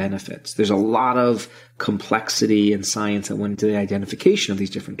potential benefits. There's a lot of complexity and science that went into the identification of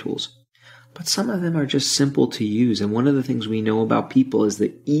these different tools. But some of them are just simple to use. And one of the things we know about people is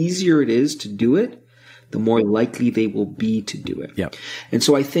the easier it is to do it, the more likely they will be to do it. Yep. And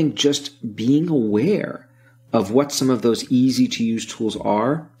so I think just being aware of what some of those easy to use tools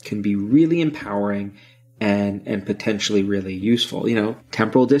are can be really empowering and potentially really useful. You know,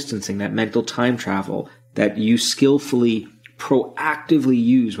 temporal distancing, that mental time travel that you skillfully, proactively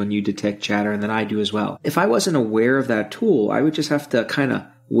use when you detect chatter, and that I do as well. If I wasn't aware of that tool, I would just have to kind of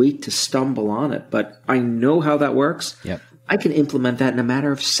wait to stumble on it. But I know how that works. Yep. I can implement that in a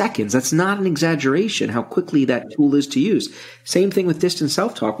matter of seconds. That's not an exaggeration, how quickly that tool is to use. Same thing with distant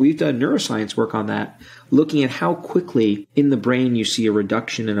self-talk. We've done neuroscience work on that, looking at how quickly in the brain you see a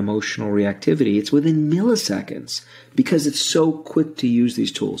reduction in emotional reactivity. It's within milliseconds because it's so quick to use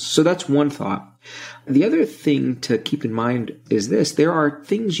these tools. So that's one thought. The other thing to keep in mind is this. There are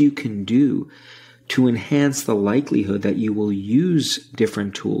things you can do to enhance the likelihood that you will use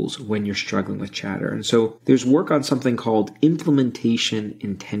different tools when you're struggling with chatter. And so there's work on something called implementation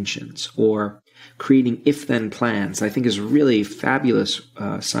intentions, or creating if-then plans. I think is really fabulous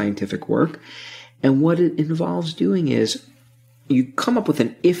scientific work. And what it involves doing is you come up with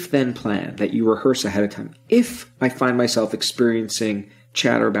an if-then plan that you rehearse ahead of time. If I find myself experiencing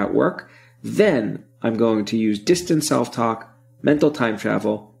chatter about work, then I'm going to use distant self-talk, mental time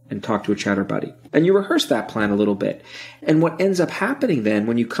travel, and talk to a chatter buddy. And you rehearse that plan a little bit. And what ends up happening then,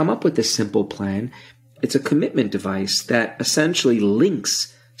 when you come up with this simple plan, it's a commitment device that essentially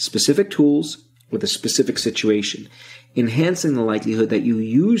links specific tools with a specific situation, enhancing the likelihood that you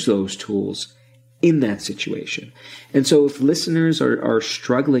use those tools in that situation. And so if listeners are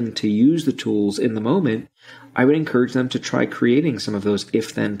struggling to use the tools in the moment, I would encourage them to try creating some of those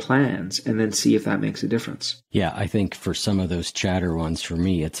if-then plans and then see if that makes a difference. Yeah, I think for some of those chatter ones, for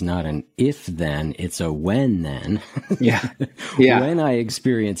me, it's not an if-then, it's a when-then. Yeah. When I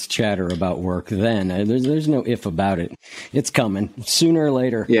experience chatter about work, then there's no if about it. It's coming sooner or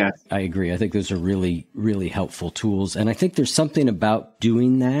later. Yeah. I agree. I think those are really, really helpful tools. And I think there's something about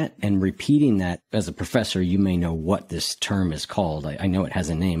doing that and repeating that. As a professor, you may know what this term is called. I know it has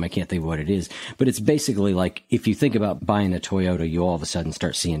a name. I can't think of what it is, but it's basically like, if you think about buying a Toyota, you all of a sudden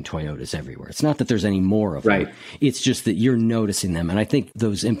start seeing Toyotas everywhere. It's not that there's any more of them. It's just that you're noticing them. And I think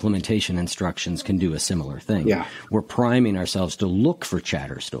those implementation instructions can do a similar thing. Yeah. We're priming ourselves to look for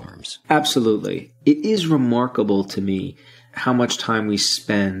chatter storms. Absolutely. It is remarkable to me how much time we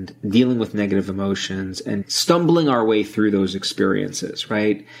spend dealing with negative emotions and stumbling our way through those experiences,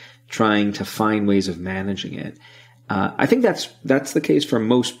 right? Trying to find ways of managing it. I think that's the case for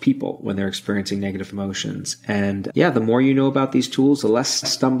most people when they're experiencing negative emotions. And yeah, the more you know about these tools, the less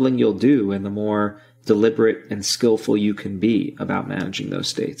stumbling you'll do and the more deliberate and skillful you can be about managing those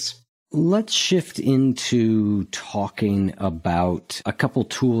states. Let's shift into talking about a couple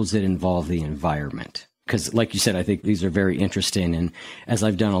tools that involve the environment. Because like you said, I think these are very interesting. And as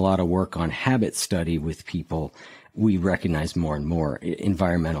I've done a lot of work on habit study with people, we recognize more and more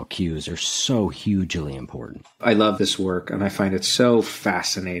environmental cues are so hugely important. I love this work, and I find it so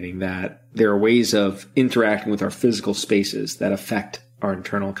fascinating that there are ways of interacting with our physical spaces that affect our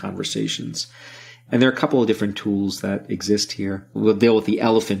internal conversations. And there are a couple of different tools that exist here. We'll deal with the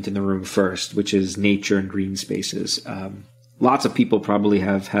elephant in the room first, which is nature and green spaces. Lots of people probably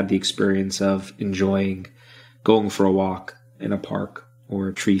have had the experience of enjoying going for a walk in a park or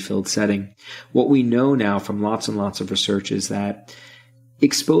a tree-filled setting. What we know now from lots and lots of research is that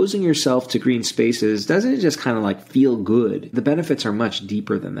exposing yourself to green spaces doesn't just kind of like feel good. The benefits are much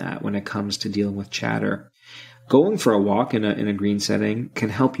deeper than that when it comes to dealing with chatter. Going for a walk in a green setting can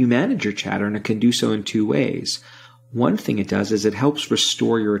help you manage your chatter, and it can do so in two ways. One thing it does is it helps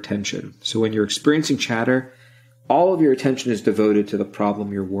restore your attention. So when you're experiencing chatter, all of your attention is devoted to the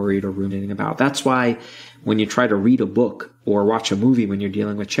problem you're worried or ruminating about. That's why when you try to read a book or watch a movie when you're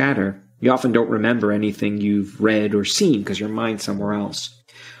dealing with chatter, you often don't remember anything you've read or seen because your mind's somewhere else.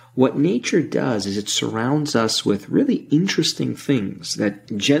 What nature does is it surrounds us with really interesting things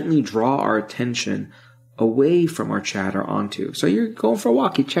that gently draw our attention away from our chatter onto. So you're going for a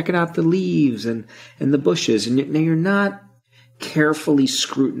walk, you're checking out the leaves and the bushes, and you're not carefully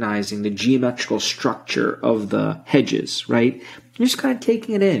scrutinizing the geometrical structure of the hedges, right? You're just kind of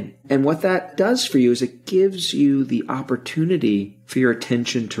taking it in. And what that does for you is it gives you the opportunity for your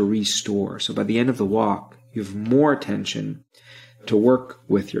attention to restore. So by the end of the walk, you have more attention to work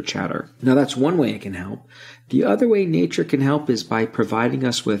with your chatter. Now that's one way it can help. The other way nature can help is by providing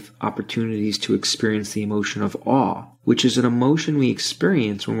us with opportunities to experience the emotion of awe, which is an emotion we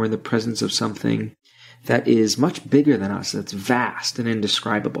experience when we're in the presence of something that is much bigger than us, that's vast and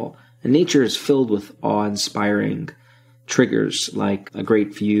indescribable. And nature is filled with awe-inspiring triggers like a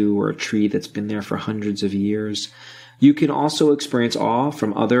great view or a tree that's been there for hundreds of years. You can also experience awe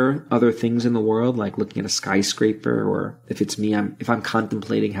from other things in the world, like looking at a skyscraper, or if it's me, if I'm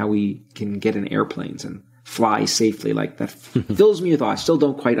contemplating how we can get in airplanes and fly safely, like that fills me with awe. I still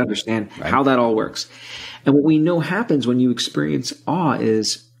don't quite understand how that all works. And what we know happens when you experience awe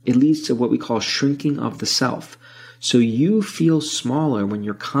is it leads to what we call shrinking of the self. So you feel smaller when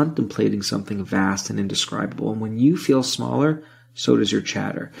you're contemplating something vast and indescribable. And when you feel smaller, so does your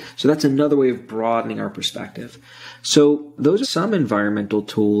chatter. So that's another way of broadening our perspective. So those are some environmental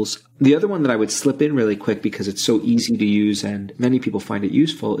tools. The other one that I would slip in really quick because it's so easy to use and many people find it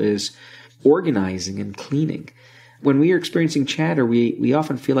useful is organizing and cleaning. When we are experiencing chatter, we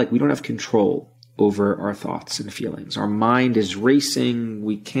often feel like we don't have control over our thoughts and feelings. Our mind is racing.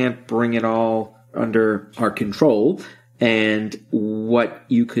 We can't bring it all under our control. And what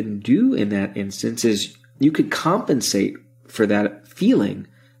you can do in that instance is you could compensate for that feeling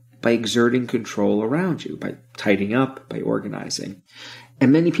by exerting control around you, by tidying up, by organizing.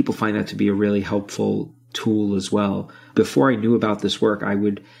 And many people find that to be a really helpful tool as well. Before I knew about this work, I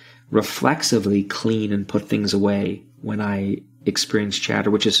would reflexively clean and put things away when I experience chatter,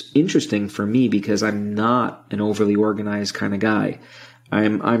 which is interesting for me because I'm not an overly organized kind of guy.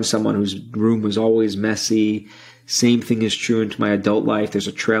 I'm someone whose room was always messy. Same thing is true into my adult life. There's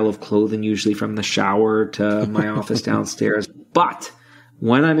a trail of clothing usually from the shower to my office downstairs. But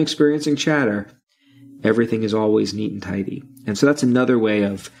when I'm experiencing chatter, everything is always neat and tidy. And so that's another way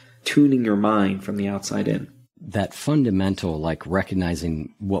of tuning your mind from the outside in. That fundamental, like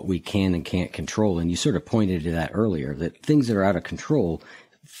recognizing what we can and can't control. And you sort of pointed to that earlier, that things that are out of control,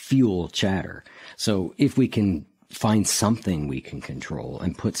 fuel chatter. So if we can find something we can control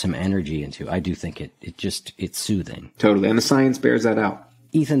and put some energy into, I do think it's soothing. Totally. And the science bears that out.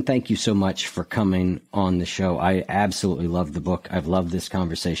 Ethan, thank you so much for coming on the show. I absolutely love the book. I've loved this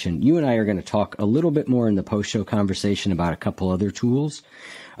conversation. You and I are going to talk a little bit more in the post-show conversation about a couple other tools.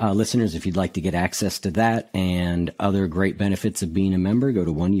 Listeners, if you'd like to get access to that and other great benefits of being a member, go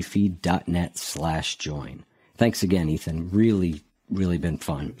to oneyoufeed.net/join. Thanks again, Ethan. Really been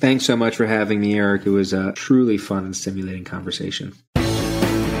fun. Thanks so much for having me, Eric. It was a truly fun and stimulating conversation.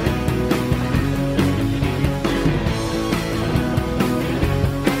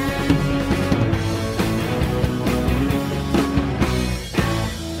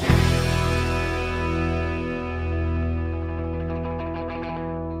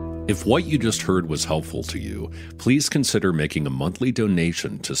 If what you just heard was helpful to you, please consider making a monthly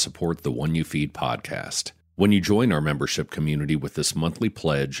donation to support the One You Feed podcast. When you join our membership community with this monthly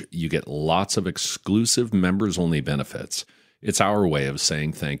pledge, you get lots of exclusive members-only benefits. It's our way of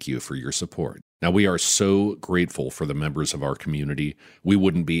saying thank you for your support. Now, we are so grateful for the members of our community. We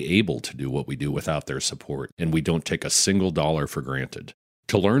wouldn't be able to do what we do without their support, and we don't take a single dollar for granted.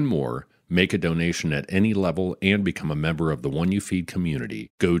 To learn more, make a donation at any level, and become a member of the One You Feed community,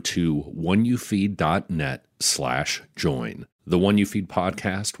 go to oneyoufeed.net/join. The One You Feed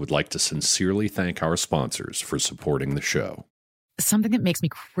podcast would like to sincerely thank our sponsors for supporting the show. Something that makes me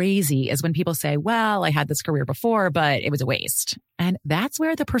crazy is when people say, well, I had this career before, but it was a waste. And that's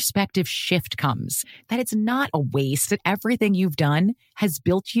where the perspective shift comes, that it's not a waste, that everything you've done has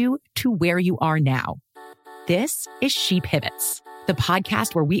built you to where you are now. This is She Pivots, the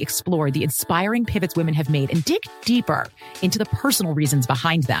podcast where we explore the inspiring pivots women have made and dig deeper into the personal reasons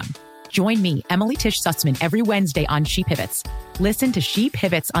behind them. Join me, Emily Tish Sussman, every Wednesday on She Pivots. Listen to She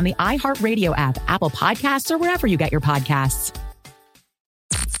Pivots on the iHeartRadio app, Apple Podcasts, or wherever you get your podcasts.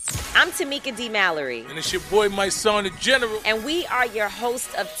 I'm Tamika D. Mallory. And it's your boy, my son, the General. And we are your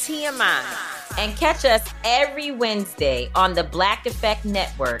hosts of TMI. And catch us every Wednesday on the Black Effect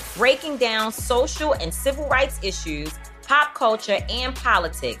Network, breaking down social and civil rights issues, pop culture, and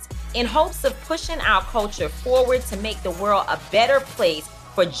politics in hopes of pushing our culture forward to make the world a better place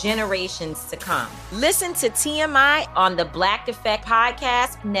for generations to come. Listen to TMI on the Black Effect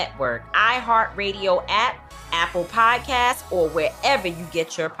Podcast Network, iHeartRadio app, Apple Podcasts, or wherever you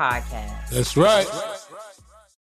get your podcasts. That's right.